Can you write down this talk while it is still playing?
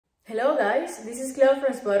Hello guys, this is Cleo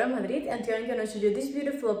from Spotahome, Madrid, and today I'm going to show you this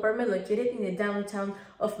beautiful apartment located in the downtown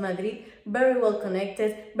of Madrid. Very well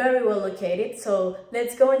connected, very well located, so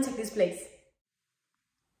let's go and check this place.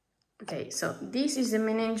 Okay, so this is the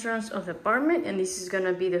main entrance of the apartment and this is going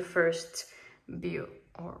to be the first view.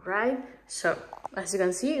 Alright, so as you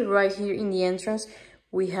can see right here in the entrance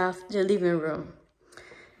we have the living room.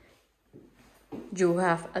 You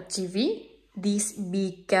have a TV, this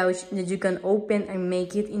big couch that you can open and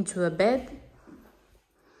make it into a bed.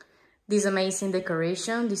 This amazing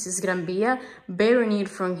decoration, this is Gran Via, very near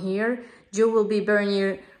from here. You will be very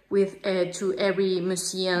near with to every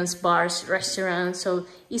museums, bars, restaurants, so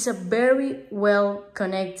it's a very well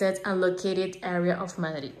connected and located area of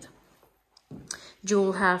Madrid. You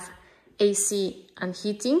will have AC and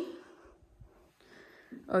heating.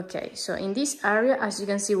 Okay, so in this area, as you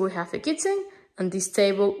can see, we have the kitchen and this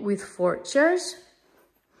table with 4 chairs.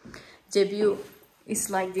 The view is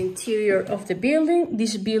like the interior of the building.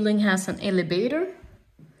 This building has an elevator.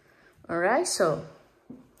 Alright, so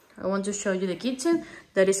I want to show you the kitchen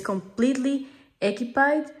that is completely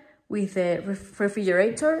equipped with a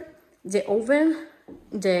refrigerator, the oven,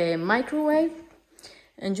 the microwave,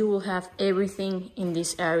 and you will have everything in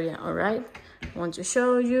this area. Alright, I want to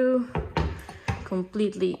show you,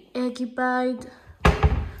 completely equipped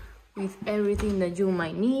with everything that you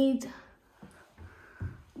might need.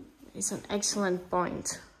 It's an excellent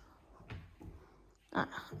point.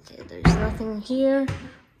 Okay, there is nothing here,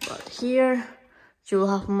 but here you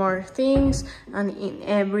will have more things, and in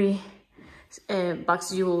every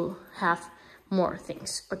box you will have more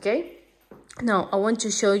things. Okay, now I want to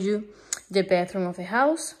show you the bedroom of the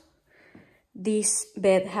house. This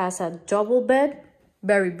bed has a double bed,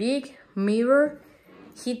 very big, mirror,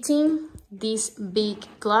 heating, this big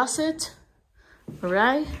closet,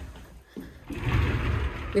 right,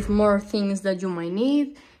 with more things that you might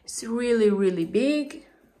need. It's really big,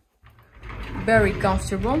 very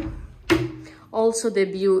comfortable. Also the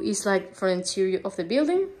view is like for the interior of the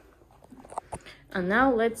building. And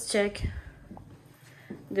now let's check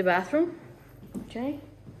the bathroom. Okay,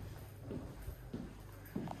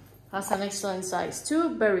 has an excellent size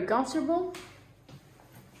too, very comfortable,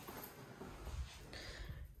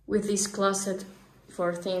 with this closet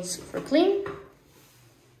for things for clean.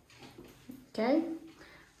 Okay,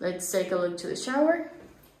 let's take a look to the shower.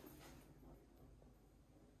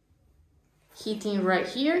 Heating right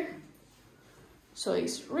here, so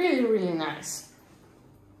it's really nice.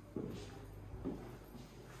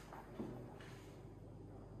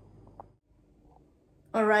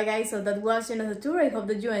 Alright guys, so that was another tour. I hope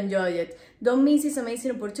that you enjoyed it. Don't miss this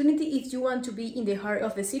amazing opportunity if you want to be in the heart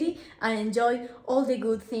of the city and enjoy all the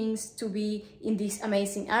good things to be in this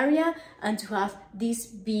amazing area and to have this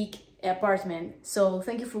big apartment. So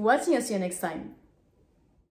thank you for watching and see you next time.